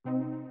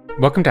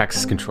Welcome to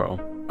Access Control,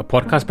 a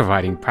podcast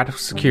providing practical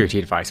security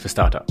advice for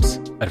startups,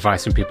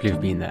 advice from people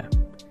who've been there.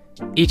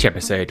 Each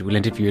episode will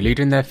interview a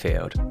leader in their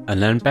field and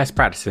learn best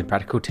practices and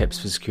practical tips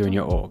for securing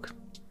your org.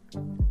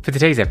 For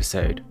today's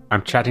episode,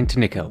 I'm chatting to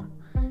Nikhil.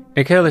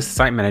 Nikhil is the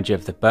site manager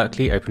of the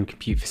Berkeley Open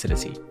Compute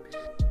Facility.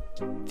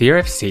 The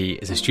OFC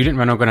is a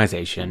student-run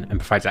organisation and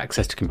provides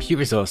access to compute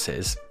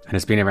resources and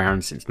has been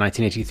around since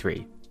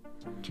 1983.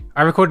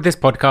 I recorded this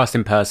podcast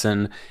in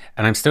person,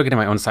 and I'm still getting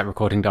my on-site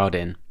recording dialed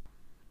in.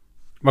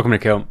 Welcome,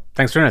 Nikhil.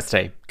 Thanks for joining us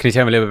today. Can you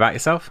tell me a little bit about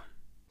yourself?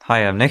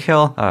 Hi, I'm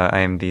Nikhil. I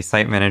am the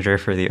site manager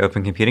for the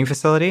Open Computing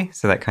Facility.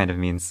 So that kind of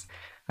means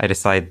I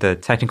decide the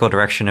technical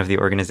direction of the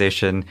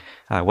organization,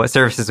 what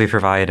services we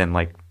provide, and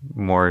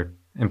more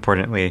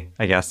importantly,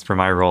 I guess, for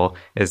my role,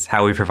 is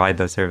how we provide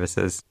those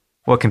services.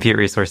 What compute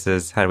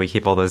resources, how do we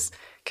keep all those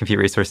compute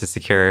resources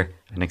secure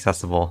and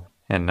accessible?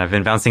 And I've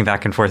been bouncing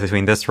back and forth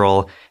between this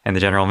role and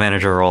the general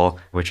manager role,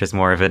 which is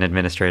more of an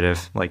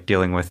administrative,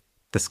 dealing with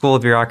the school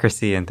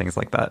bureaucracy and things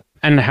like that.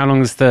 And how long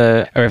has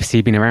the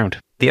OFC been around?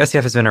 The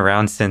OCF has been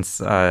around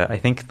since, I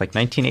think,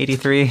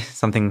 1983,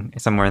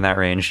 somewhere in that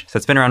range. So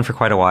it's been around for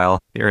quite a while,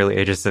 the early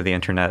ages of the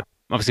internet.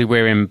 Obviously,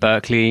 we're in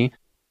Berkeley,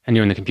 and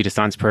you're in the computer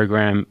science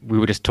program. We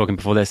were just talking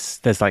before this.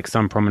 There's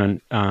some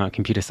prominent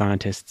computer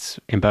scientists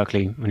in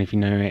Berkeley. And if you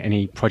know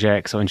any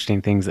projects or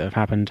interesting things that have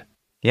happened.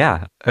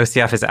 Yeah,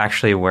 OCF is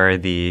actually where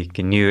the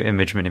GNU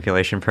image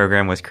manipulation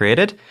program was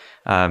created.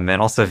 And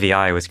also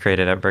VI was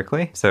created at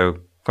Berkeley. So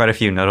quite a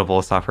few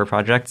notable software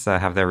projects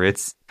have their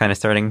roots kind of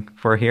starting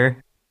for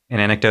here.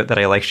 An anecdote that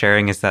I like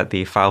sharing is that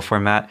the file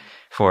format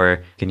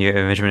for GNU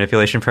image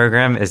manipulation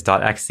program is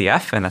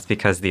 .xcf, and that's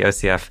because the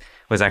OCF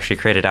was actually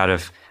created out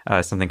of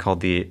something called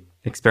the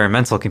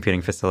Experimental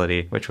Computing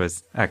Facility, which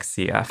was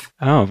XCF.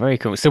 Oh, very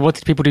cool. So what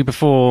did people do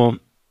before?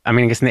 I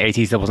mean, I guess in the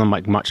 80s there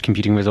wasn't much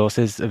computing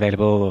resources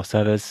available or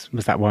servers.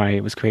 Was that why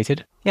it was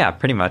created? Yeah,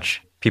 pretty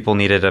much. People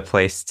needed a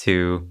place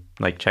to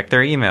check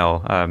their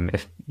email,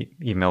 if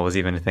email was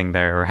even a thing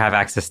there, or have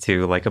access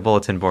to a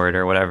bulletin board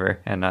or whatever.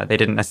 And they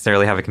didn't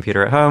necessarily have a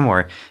computer at home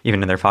or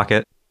even in their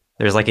pocket.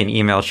 There's an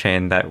email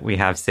chain that we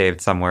have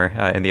saved somewhere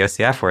in the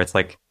OCF where it's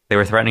they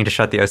were threatening to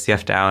shut the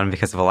OCF down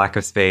because of a lack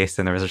of space.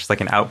 And there was just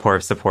an outpour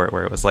of support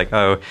where it was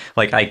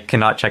I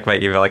cannot check my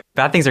email.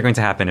 Bad things are going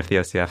to happen if the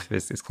OCF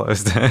is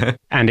closed.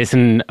 And it's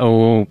an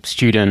all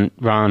student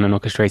run and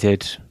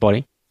orchestrated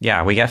body?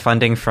 Yeah, we get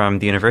funding from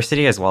the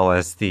university as well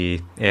as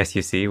the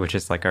ASUC, which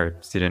is our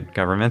student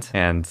government.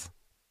 And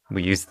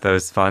we use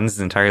those funds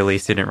entirely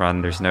student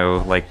run. There's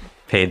no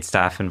paid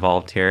staff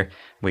involved here.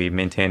 We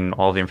maintain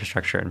all the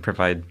infrastructure and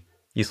provide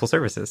useful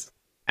services.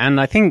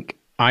 And I think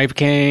I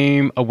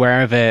became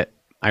aware of it.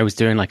 I was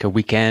doing a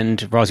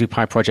weekend Raspberry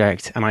Pi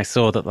project, and I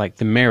saw that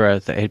the mirror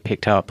that it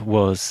picked up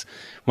was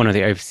one of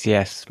the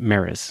OCS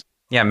mirrors.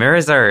 Yeah,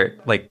 mirrors are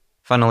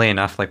funnily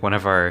enough, one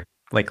of our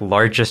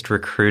largest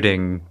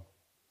recruiting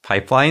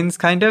pipelines,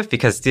 kind of,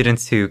 because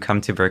students who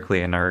come to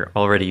Berkeley and are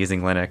already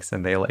using Linux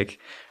and they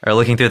are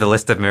looking through the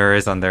list of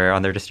mirrors on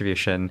their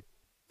distribution.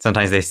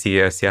 Sometimes they see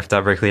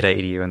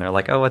ocf.berkeley.edu and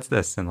they're oh, what's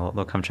this? And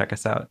they'll come check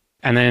us out.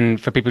 And then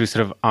for people who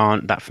sort of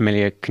aren't that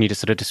familiar, can you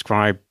just sort of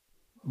describe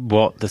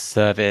what the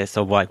service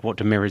or what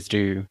do mirrors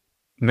do?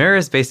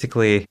 Mirrors,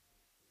 basically,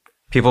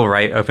 people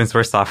write open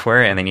source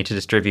software and they need to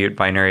distribute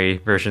binary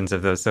versions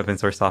of those open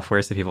source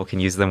software so people can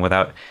use them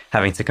without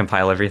having to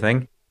compile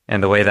everything.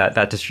 And the way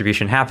that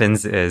distribution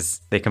happens is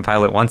they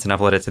compile it once and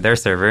upload it to their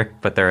server,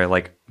 but there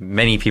are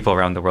many people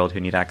around the world who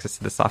need access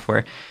to the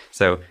software.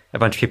 So a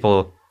bunch of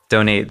people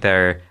donate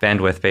their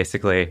bandwidth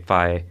basically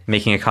by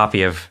making a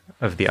copy of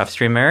the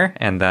upstream mirror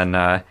and then,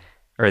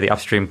 or the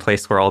upstream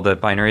place where all the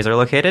binaries are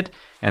located.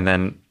 And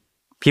then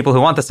people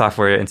who want the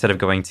software, instead of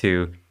going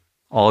to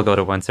all go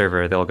to one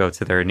server, they'll go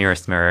to their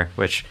nearest mirror,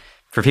 which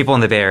for people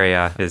in the Bay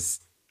Area is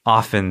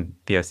often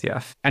the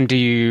OCF. And do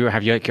you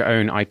have your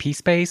own IP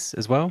space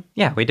as well?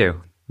 Yeah, we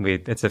do.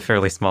 It's a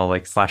fairly small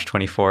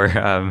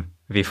 /24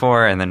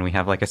 v4, and then we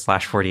have a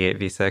 /48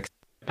 v6.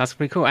 That's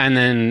pretty cool. And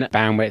then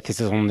bandwidth, this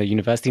is on the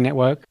university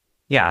network?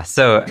 Yeah,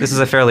 so this is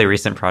a fairly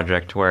recent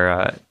project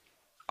where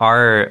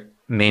our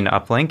main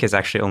uplink is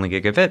actually only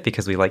gigabit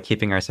because we like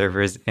keeping our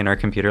servers in our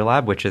computer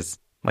lab, which is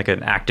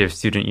an active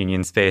student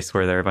union space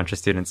where there are a bunch of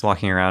students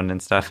walking around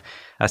and stuff.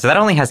 So that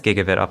only has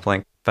gigabit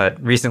uplink.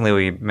 But recently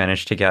we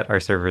managed to get our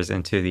servers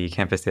into the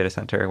campus data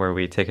center where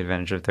we take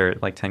advantage of their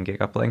 10 gig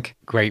uplink.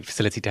 Great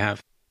facility to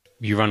have.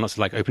 You run lots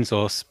of open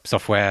source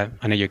software.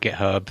 I know you're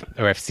GitHub,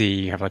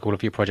 OFC, you have all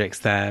of your projects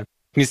there.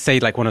 Can you say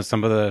one of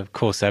some of the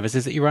core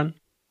services that you run?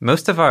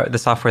 Most of the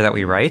software that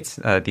we write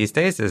these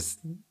days is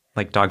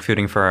dog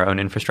fooding for our own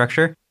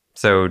infrastructure.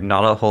 So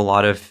not a whole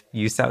lot of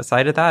use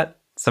outside of that.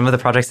 Some of the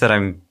projects that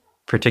I'm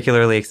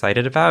particularly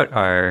excited about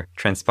are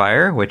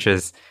Transpire, which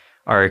is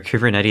our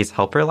Kubernetes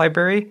helper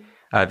library.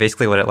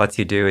 Basically, what it lets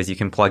you do is you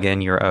can plug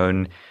in your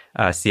own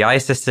CI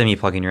system, you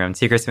plug in your own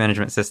secrets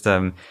management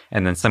system,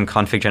 and then some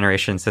config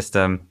generation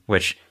system,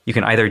 which you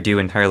can either do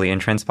entirely in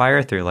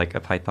Transpire through a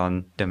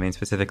Python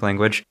domain-specific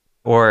language,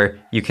 or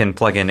you can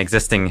plug in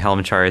existing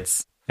Helm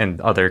charts and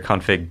other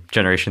config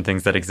generation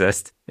things that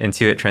exist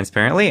into it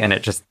transparently. And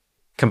it just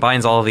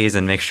combines all of these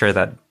and makes sure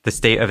that the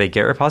state of a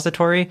Git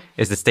repository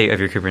is the state of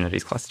your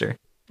Kubernetes cluster.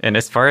 And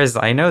as far as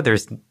I know,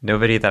 there's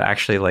nobody that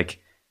actually like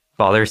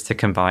bothers to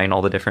combine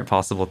all the different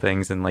possible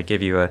things and like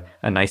give you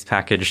a nice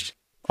packaged,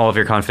 all of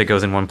your config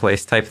goes in one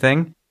place type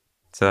thing.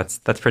 So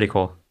that's pretty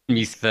cool.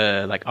 Use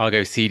the like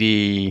Argo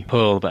CD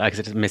pull, but I guess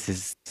it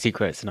misses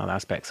secrets and other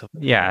aspects of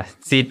it. Yeah.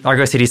 See,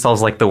 Argo CD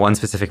solves like the one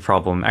specific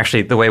problem.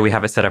 Actually, the way we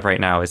have it set up right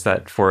now is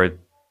that for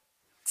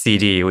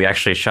CD, we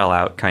actually shell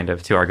out kind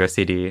of to Argo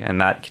CD,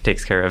 and that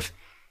takes care of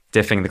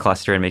diffing the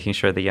cluster and making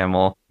sure the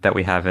YAML that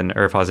we have in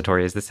a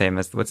repository is the same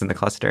as what's in the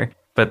cluster.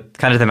 But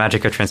kind of the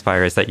magic of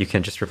Transpire is that you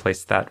can just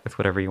replace that with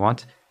whatever you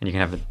want, and you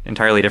can have an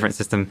entirely different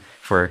system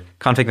for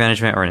config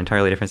management or an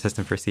entirely different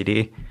system for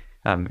CD.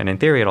 And in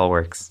theory, it all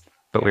works.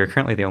 But we're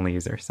currently the only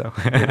user, so.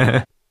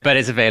 But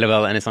it's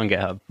available and it's on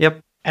GitHub.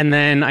 Yep. And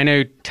then I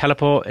know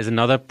Teleport is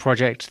another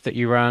project that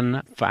you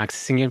run for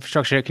accessing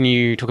infrastructure. Can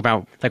you talk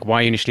about like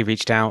why you initially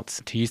reached out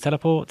to use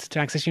Teleport to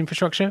access your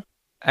infrastructure?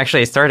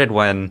 Actually, it started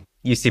when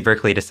UC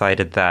Berkeley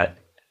decided that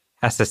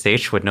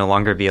SSH would no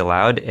longer be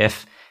allowed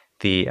if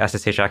the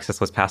SSH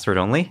access was password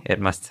only. It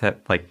must have,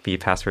 like be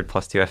password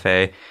plus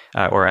 2FA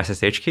or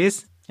SSH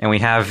keys. And we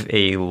have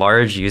a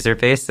large user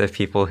base of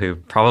people who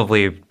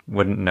probably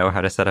wouldn't know how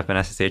to set up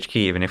an SSH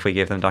key, even if we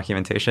gave them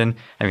documentation.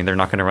 I mean, they're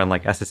not going to run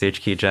like SSH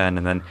key gen.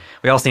 And then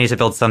we also need to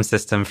build some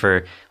system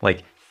for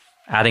like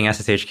adding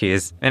SSH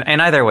keys.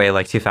 And either way,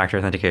 like two-factor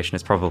authentication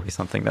is probably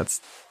something that's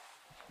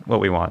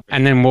what we want.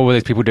 And then what were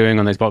those people doing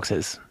on those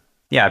boxes?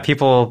 Yeah,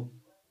 people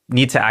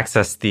need to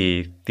access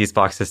these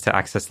boxes to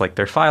access like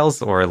their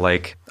files or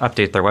like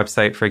update their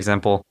website, for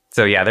example.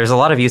 So yeah, there's a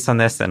lot of use on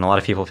this and a lot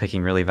of people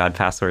picking really bad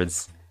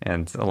passwords.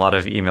 And a lot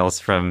of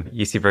emails from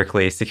UC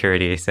Berkeley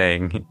security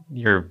saying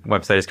your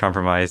website is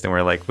compromised. And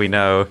we're like, we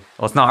know,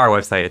 well, it's not our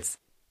website, it's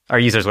our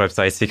users'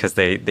 websites because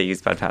they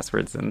use bad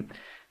passwords and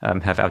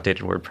have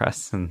outdated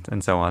WordPress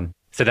and so on.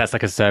 So that's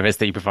like a service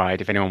that you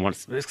provide if anyone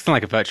wants, it's kind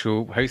of like a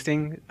virtual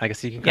hosting, I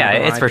guess you can Yeah,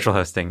 it's virtual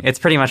hosting. It's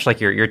pretty much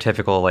like your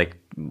typical like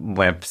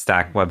LAMP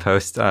stack web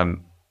host.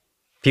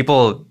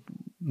 People,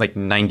 like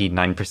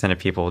 99% of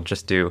people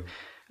just do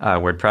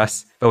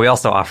WordPress, but we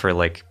also offer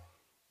like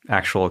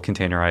actual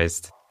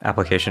containerized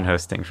application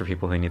hosting for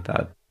people who need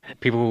that.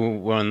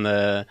 People were on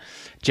the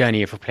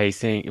journey of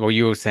replacing, well,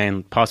 you were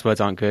saying passwords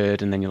aren't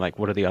good, and then you're like,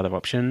 what are the other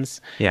options?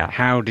 Yeah.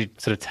 How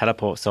did sort of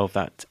Teleport solve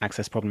that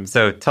access problem?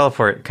 So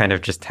Teleport kind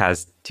of just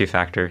has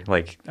two-factor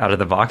like out of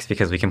the box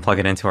because we can plug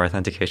it into our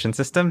authentication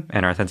system,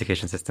 and our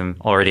authentication system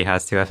already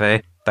has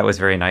 2FA. That was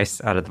very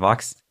nice out of the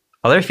box.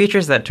 Other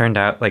features that turned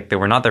out, like they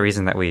were not the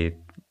reason that we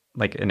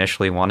like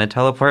initially wanted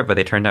Teleport, but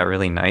they turned out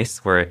really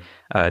nice, were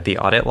the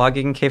audit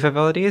logging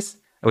capabilities.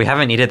 We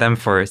haven't needed them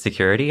for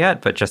security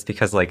yet, but just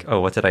because like,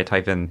 oh, what did I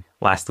type in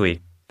last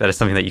week? That is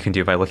something that you can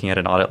do by looking at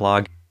an audit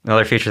log.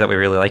 Another feature that we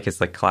really like is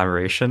like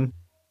collaboration.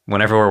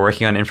 Whenever we're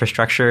working on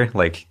infrastructure,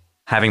 like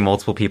having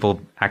multiple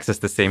people access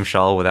the same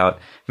shell without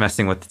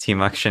messing with the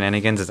tmux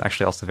shenanigans is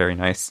actually also very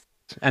nice.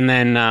 And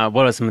then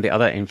what are some of the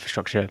other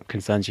infrastructure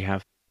concerns you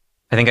have?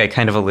 I think I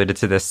kind of alluded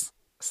to this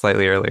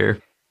slightly earlier.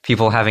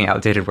 People having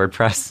outdated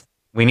WordPress.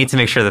 We need to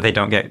make sure that they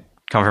don't get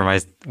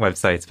compromised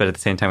websites, but at the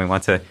same time, we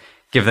want to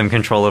give them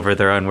control over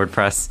their own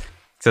WordPress.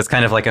 So it's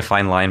kind of like a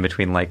fine line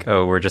between like,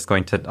 oh, we're just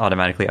going to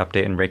automatically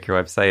update and break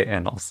your website,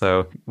 and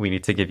also we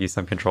need to give you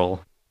some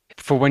control.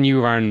 For when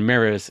you run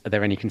mirrors, are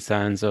there any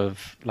concerns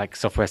of like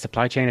software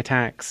supply chain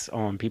attacks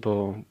on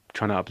people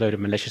trying to upload a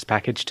malicious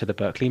package to the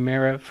Berkeley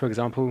mirror, for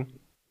example?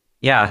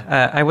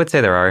 Yeah, I would say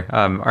there are.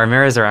 Our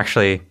mirrors are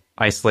actually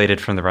isolated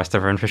from the rest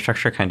of our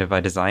infrastructure kind of by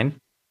design.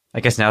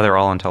 I guess now they're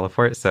all on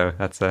Teleport, so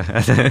that's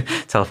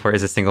Teleport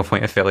is a single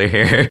point of failure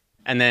here.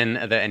 And then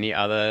are there any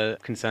other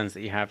concerns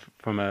that you have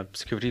from a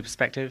security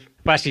perspective?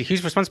 But actually,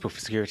 who's responsible for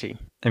security?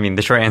 I mean,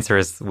 the short answer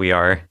is we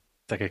are.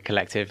 It's like a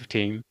collective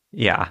team.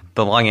 Yeah.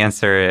 The long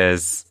answer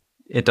is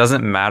it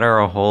doesn't matter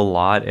a whole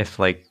lot if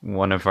like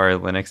one of our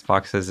Linux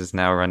boxes is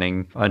now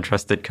running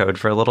untrusted code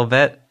for a little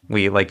bit.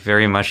 We like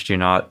very much do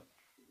not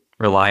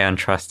rely on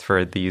trust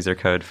for the user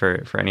code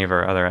for any of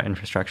our other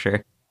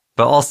infrastructure.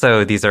 But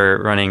also these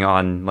are running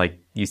on like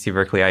UC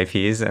Berkeley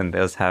IPs, and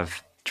those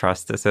have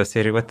trust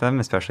associated with them,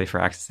 especially for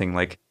accessing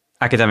like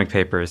academic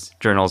papers.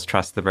 Journals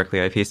trust the Berkeley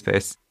IP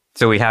space.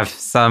 So we have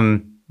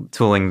some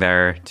tooling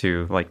there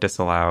to like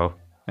disallow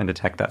and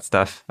detect that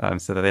stuff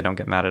so that they don't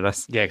get mad at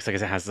us. Yeah, because I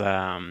guess it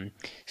has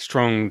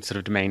strong sort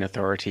of domain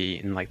authority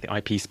in like the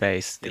IP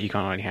space that you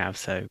can't already have.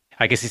 So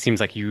I guess it seems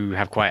like you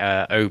have quite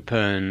an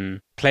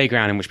open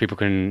playground in which people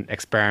can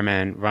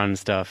experiment, run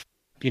stuff,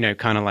 you know,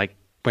 kind of like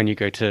when you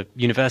go to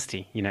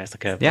university, you know, it's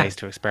like a place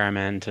to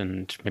experiment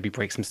and maybe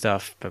break some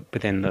stuff, but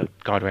within the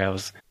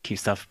guardrails, keep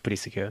stuff pretty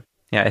secure.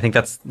 Yeah, I think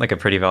that's like a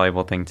pretty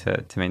valuable thing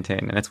to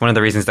maintain. And it's one of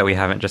the reasons that we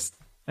haven't just,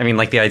 I mean,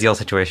 like the ideal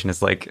situation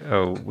is like,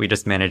 oh, we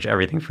just manage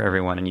everything for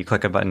everyone and you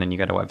click a button and you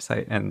get a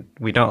website, and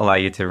we don't allow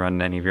you to run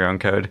any of your own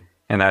code.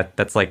 And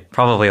that's like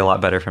probably a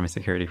lot better from a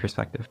security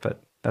perspective, but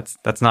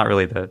that's not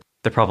really the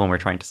the problem we're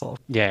trying to solve.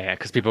 Yeah,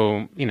 because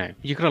people, you got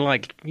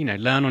to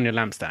learn on your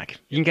LAMP stack.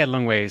 You can get a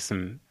long way with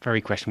some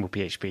very questionable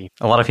PHP.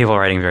 A lot of people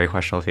writing very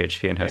questionable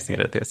PHP and hosting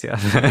it at the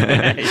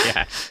OCF.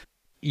 Yeah.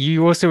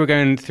 You also were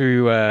going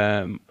through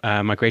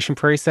a migration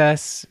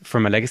process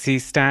from a legacy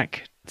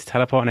stack to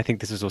Teleport, and I think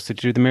this was also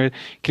to do with the Myriad.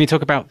 Can you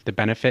talk about the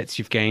benefits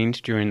you've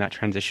gained during that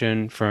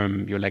transition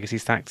from your legacy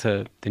stack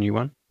to the new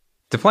one?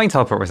 Deploying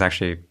Teleport was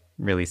actually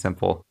really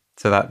simple,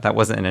 so that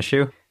wasn't an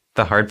issue.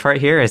 The hard part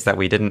here is that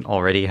we didn't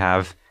already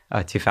have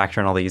two-factor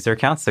on all the user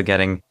accounts, so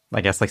getting,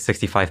 I guess, like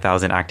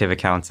 65,000 active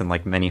accounts and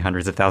like many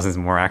hundreds of thousands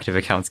more active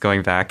accounts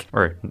going back,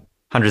 or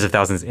hundreds of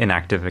thousands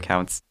inactive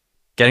accounts,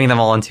 getting them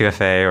all in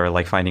 2FA or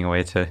like finding a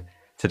way to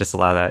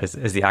disallow that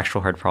is the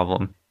actual hard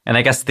problem. And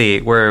I guess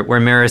where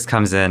mirrors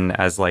comes in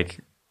as like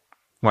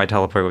why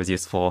Teleport was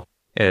useful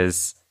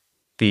is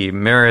the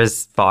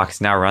mirrors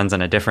box now runs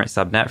on a different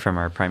subnet from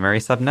our primary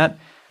subnet.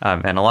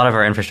 And a lot of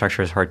our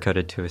infrastructure is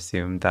hard-coded to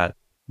assume that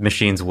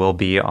machines will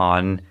be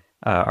on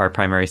our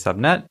primary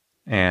subnet.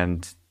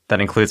 And that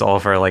includes all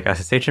of our like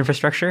SSH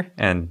infrastructure.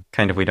 And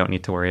kind of we don't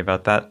need to worry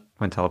about that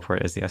when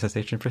Teleport is the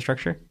SSH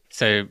infrastructure.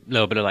 So a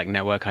little bit of like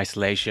network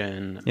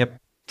isolation. Yep.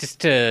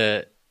 Just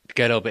to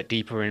go a little bit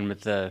deeper in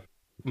with the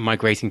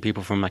migrating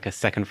people from like a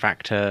second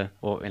factor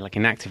or in like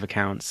inactive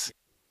accounts.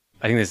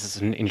 I think this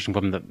is an interesting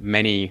problem that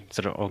many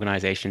sort of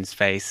organizations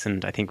face.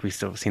 And I think we've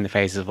sort of seen the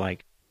phases of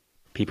like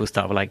people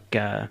start with like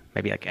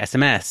maybe like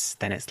SMS,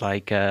 then it's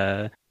like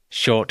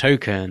short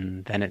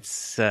token, then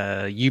it's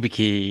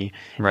YubiKey.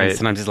 Right. And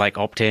sometimes it's like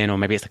opt-in, or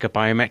maybe it's like a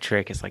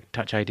biometric, it's like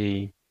Touch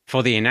ID.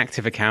 For the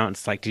inactive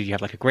accounts, like, did you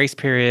have like a grace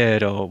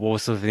period, or what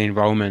was sort of the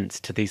enrollment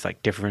to these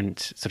like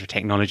different sort of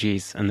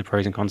technologies and the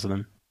pros and cons of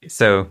them?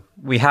 So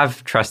we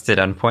have trusted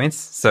endpoints.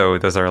 So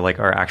those are like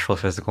our actual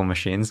physical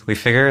machines. We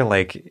figure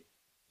like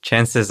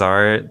chances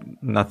are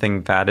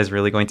nothing bad is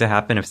really going to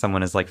happen if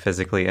someone is like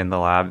physically in the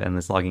lab and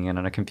is logging in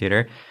on a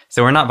computer.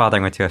 So we're not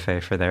bothering with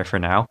 2FA for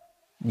now.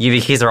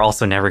 YubiKeys are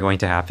also never going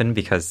to happen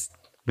because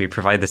we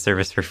provide the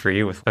service for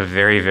free with a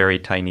very, very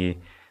tiny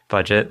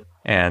budget.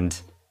 And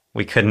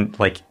we couldn't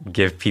like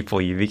give people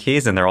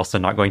YubiKeys, and they're also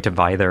not going to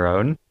buy their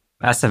own.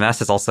 SMS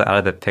is also out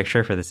of the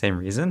picture for the same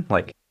reason.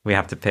 Like we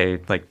have to pay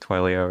like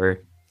Twilio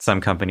or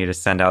some company to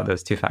send out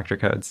those two-factor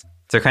codes.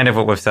 So kind of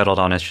what we've settled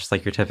on is just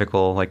like your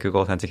typical like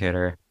Google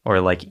Authenticator or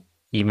like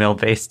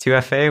email-based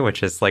 2FA,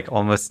 which is like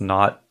almost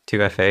not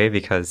 2FA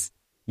because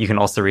you can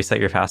also reset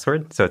your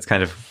password. So it's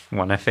kind of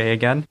 1FA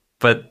again.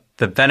 But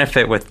the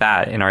benefit with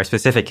that in our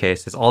specific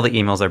case is all the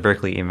emails are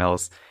Berkeley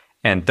emails,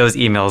 and those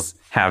emails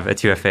have a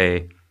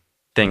 2FA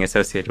thing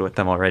associated with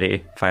them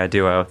already via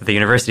Duo that the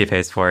university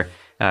pays for,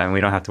 and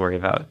we don't have to worry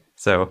about.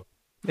 So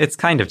it's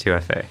kind of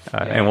 2FA,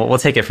 and we'll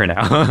take it for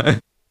now.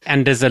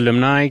 And does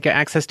alumni get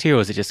access to,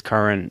 or is it just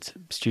current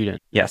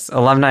student? Yes,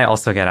 alumni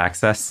also get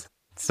access.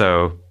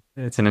 So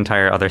it's an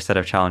entire other set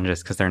of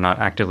challenges because they're not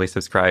actively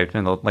subscribed,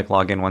 and they'll like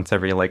log in once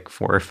every like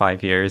 4 or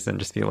 5 years and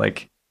just be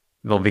like,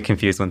 they'll be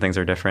confused when things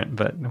are different.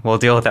 But we'll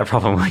deal with that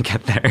problem when we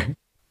get there.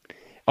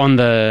 On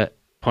the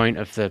point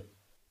of the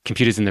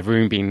computers in the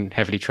room being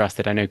heavily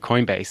trusted, I know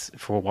Coinbase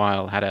for a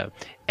while had a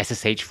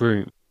SSH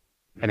room,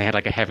 and they had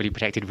like a heavily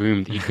protected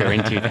room that you could go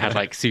into that had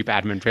like super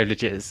admin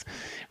privileges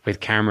with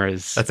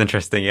cameras. That's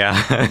interesting,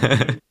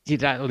 yeah.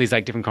 All these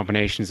like different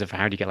combinations of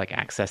how do you get like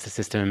access to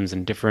systems,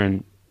 and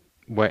different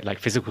like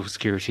physical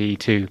security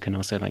too can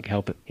also like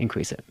help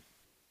increase it.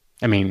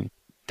 I mean,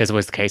 there's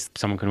always the case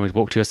someone can always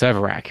walk to a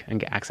server rack and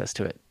get access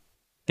to it.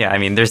 Yeah, I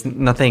mean, there's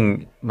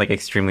nothing like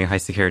extremely high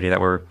security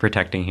that we're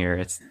protecting here.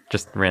 It's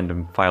just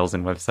random files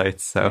and websites.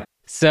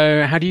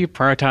 So how do you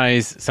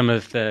prioritize some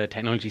of the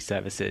technology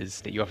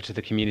services that you offer to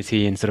the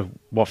community, and sort of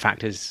what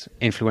factors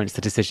influence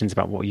the decisions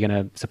about what you're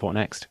going to support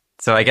next?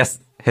 So I guess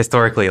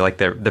historically, like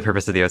the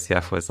purpose of the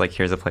OCF was like,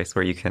 here's a place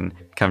where you can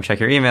come check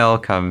your email,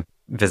 come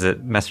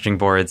visit messaging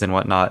boards and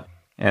whatnot.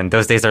 And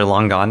those days are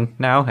long gone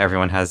now.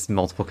 Everyone has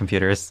multiple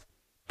computers.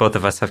 Both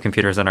of us have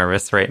computers on our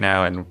wrists right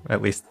now, and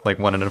at least like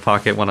one in a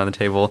pocket, one on the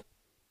table.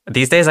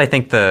 These days, I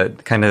think the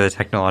kind of the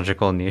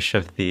technological niche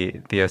of the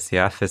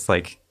OCF is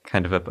like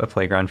kind of a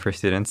playground for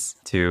students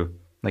to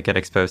like get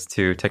exposed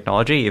to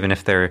technology, even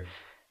if they're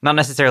not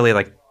necessarily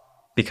like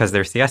because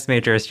they're CS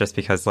majors, just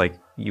because like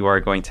you are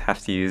going to have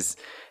to use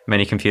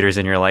many computers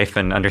in your life,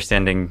 and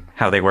understanding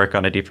how they work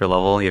on a deeper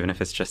level, even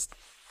if it's just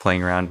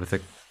playing around with a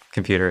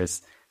computer,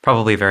 is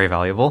probably very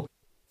valuable.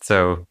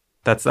 So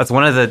that's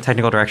one of the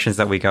technical directions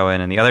that we go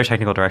in. And the other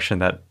technical direction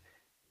that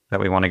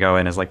we want to go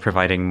in is like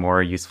providing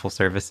more useful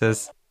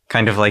services.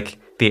 Kind of like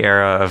the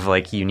era of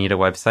like you need a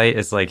website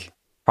is like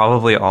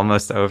probably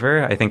almost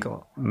over. I think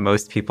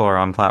most people are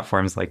on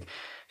platforms like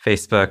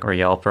Facebook or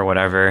Yelp or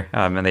whatever,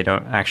 and they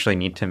don't actually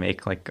need to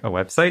make like a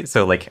website.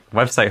 So like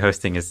website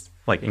hosting is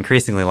like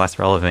increasingly less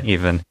relevant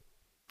even.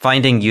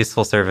 Finding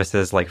useful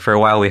services, like for a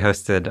while we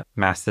hosted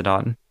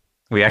Mastodon.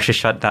 We actually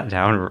shut that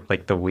down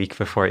like the week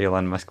before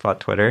Elon Musk bought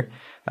Twitter,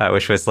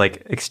 which was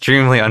like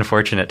extremely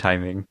unfortunate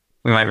timing.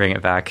 We might bring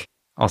it back.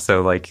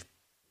 Also like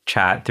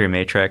chat through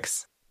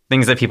Matrix,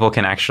 things that people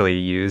can actually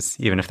use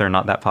even if they're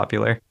not that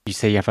popular. You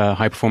say you have a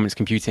high performance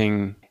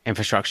computing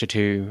infrastructure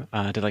to?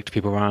 Do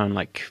people run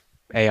like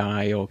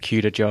AI or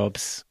CUDA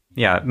jobs?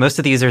 Yeah, most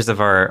of the users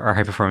of our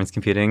high performance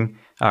computing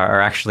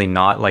are actually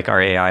not like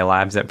our AI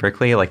labs at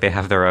Berkeley. Like they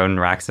have their own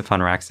racks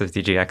upon racks of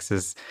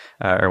DGXs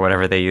or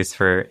whatever they use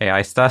for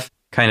AI stuff.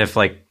 Kind of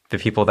like the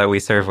people that we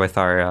serve with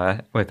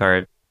our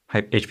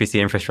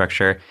HPC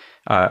infrastructure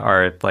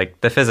are like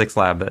the physics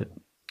lab that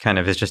kind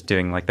of is just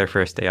doing like their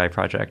first AI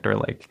project, or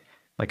like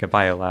a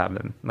bio lab,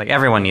 and like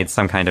everyone needs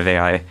some kind of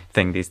AI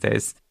thing these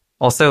days.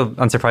 Also,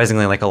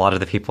 unsurprisingly, like a lot of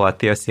the people at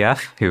the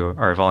OCF who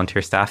are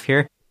volunteer staff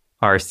here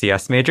are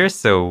CS majors,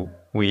 so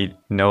we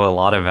know a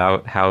lot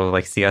about how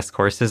like CS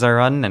courses are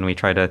run, and we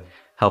try to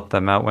help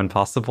them out when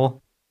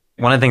possible.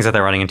 One of the things that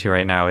they're running into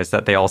right now is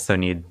that they also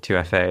need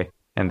 2FA,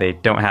 and they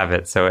don't have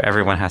it, so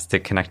everyone has to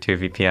connect to a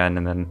VPN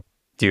and then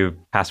do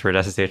password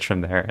SSH from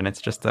there, and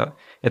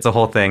it's a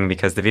whole thing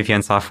because the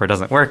VPN software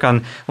doesn't work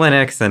on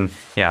Linux, and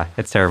yeah,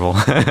 it's terrible.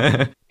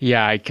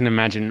 Yeah, I can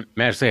imagine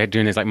actually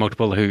doing this like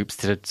multiple hoops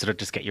to sort of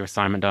just get your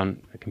assignment done.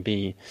 It can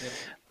be,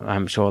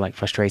 I'm sure, like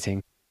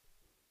frustrating.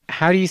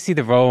 How do you see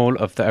the role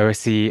of the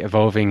OSC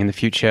evolving in the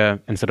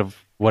future, and sort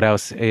of what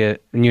else new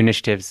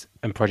initiatives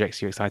and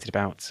projects you're excited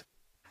about?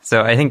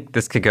 So I think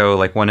this could go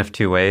like one of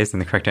two ways,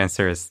 and the correct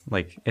answer is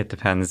like it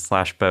depends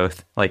 /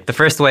 both. Like the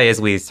first way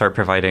is we start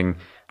providing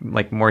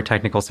like more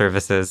technical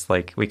services.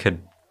 Like we could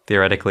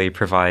theoretically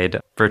provide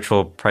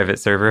virtual private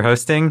server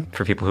hosting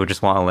for people who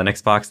just want a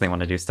Linux box and they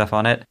want to do stuff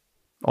on it.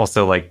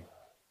 Also like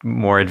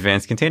more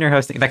advanced container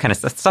hosting, that kind of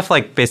stuff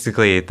like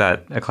basically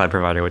that a cloud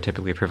provider would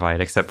typically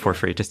provide, except for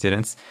free to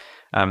students.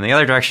 The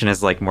other direction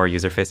is like more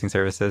user-facing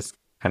services,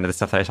 kind of the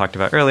stuff that I talked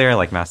about earlier,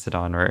 like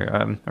Mastodon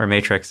or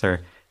Matrix or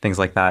things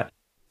like that.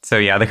 So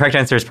yeah, the correct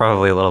answer is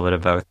probably a little bit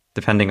of both,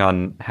 depending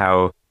on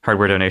how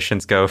hardware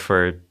donations go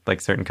for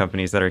like certain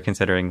companies that are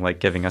considering like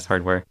giving us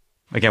hardware.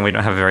 Again, we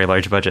don't have a very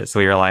large budget, so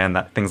we rely on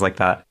that, things like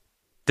that.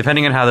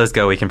 Depending on how those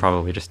go, we can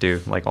probably just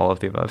do like all of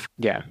the above.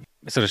 Yeah,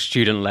 sort of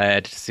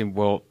student-led, to see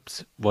what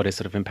is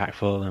sort of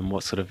impactful and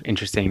what's sort of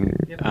interesting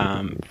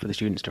for the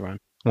students to run.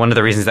 One of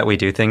the reasons that we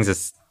do things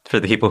is for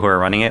the people who are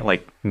running it,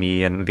 like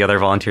me and the other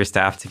volunteer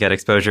staff, to get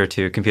exposure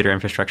to computer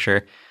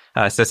infrastructure.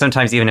 So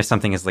sometimes even if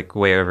something is like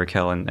way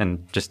overkill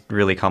and just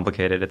really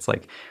complicated, it's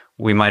like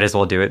we might as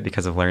well do it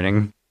because of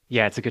learning.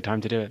 Yeah, it's a good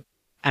time to do it.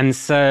 And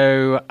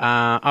so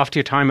after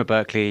your time at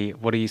Berkeley,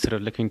 what are you sort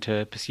of looking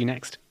to pursue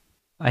next?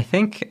 I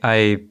think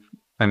I'm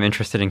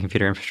interested in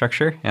computer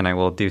infrastructure, and I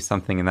will do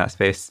something in that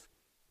space.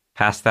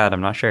 Past that,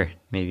 I'm not sure.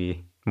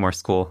 Maybe more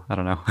school. I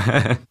don't know.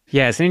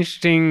 Yeah, it's an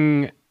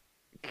interesting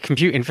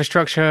compute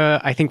infrastructure.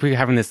 I think we're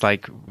having this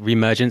like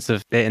reemergence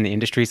of it in the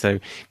industry. So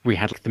we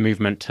had like the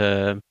movement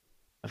of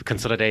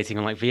consolidating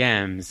on like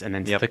VMs and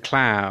then to the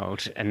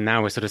cloud. And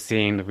now we're sort of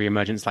seeing the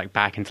reemergence like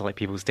back into like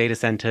people's data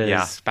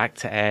centers, back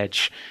to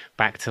edge,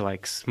 back to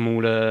like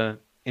smaller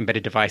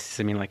embedded devices.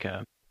 I mean, like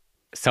a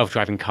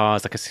self-driving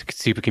cars, like a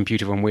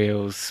supercomputer on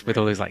wheels with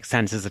all those like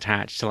sensors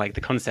attached. To like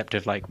the concept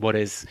of like what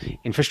is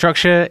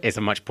infrastructure is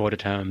a much broader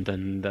term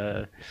than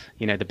the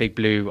big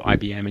blue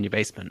IBM in your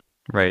basement.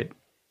 Right.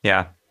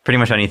 Yeah. Pretty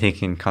much anything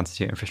can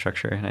constitute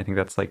infrastructure. And I think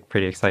that's like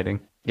pretty exciting.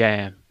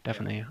 Yeah,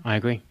 definitely. I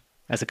agree.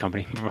 As a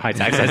company provides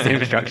access to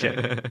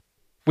infrastructure.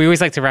 We always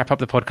like to wrap up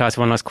the podcast with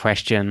one last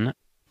question.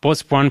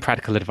 What's one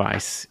practical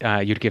advice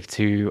you'd give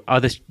to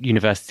other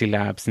university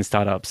labs and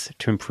startups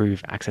to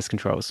improve access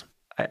controls?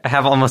 I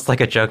have almost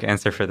like a joke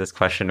answer for this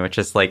question, which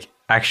is like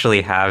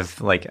actually have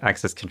like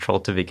access control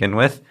to begin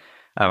with.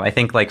 I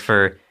think like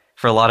for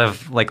a lot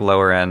of like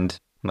lower end,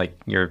 like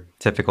your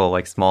typical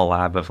like small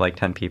lab of like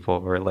 10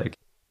 people or like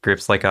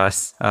groups like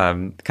us,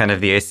 kind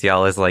of the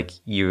ACL is like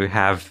you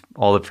have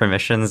all the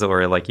permissions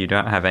or like you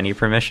don't have any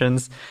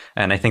permissions.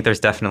 And I think there's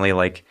definitely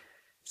like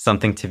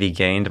something to be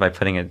gained by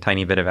putting a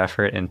tiny bit of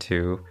effort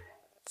into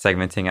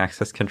segmenting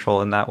access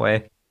control in that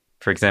way.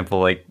 For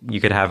example, like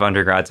you could have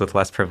undergrads with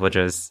less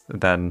privileges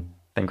than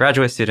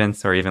graduate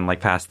students, or even like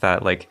past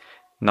that, like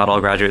not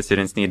all graduate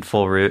students need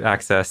full root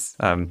access.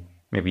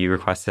 Maybe you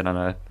request it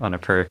on a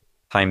per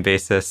time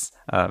basis,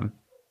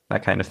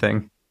 that kind of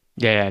thing.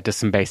 Yeah, just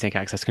some basic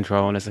access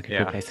control is like a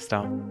good place to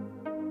start.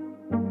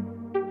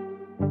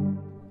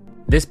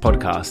 This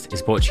podcast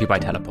is brought to you by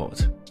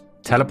Teleport.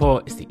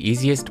 Teleport is the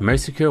easiest,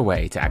 most secure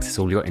way to access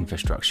all your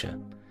infrastructure.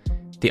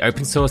 The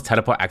open source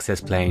Teleport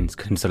access plane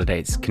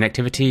consolidates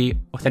connectivity,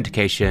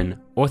 authentication,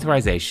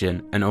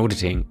 authorization, and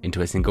auditing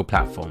into a single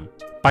platform.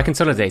 By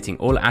consolidating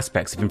all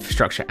aspects of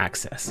infrastructure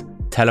access,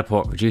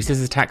 Teleport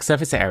reduces attack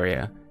surface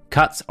area,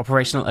 cuts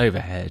operational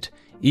overhead,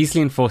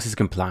 easily enforces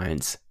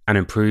compliance, and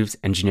improves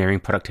engineering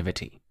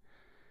productivity.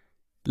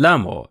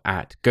 Learn more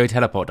at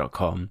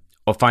goteleport.com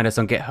or find us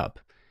on GitHub,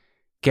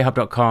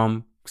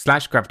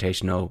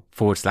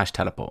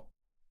 github.com/gravitational/teleport.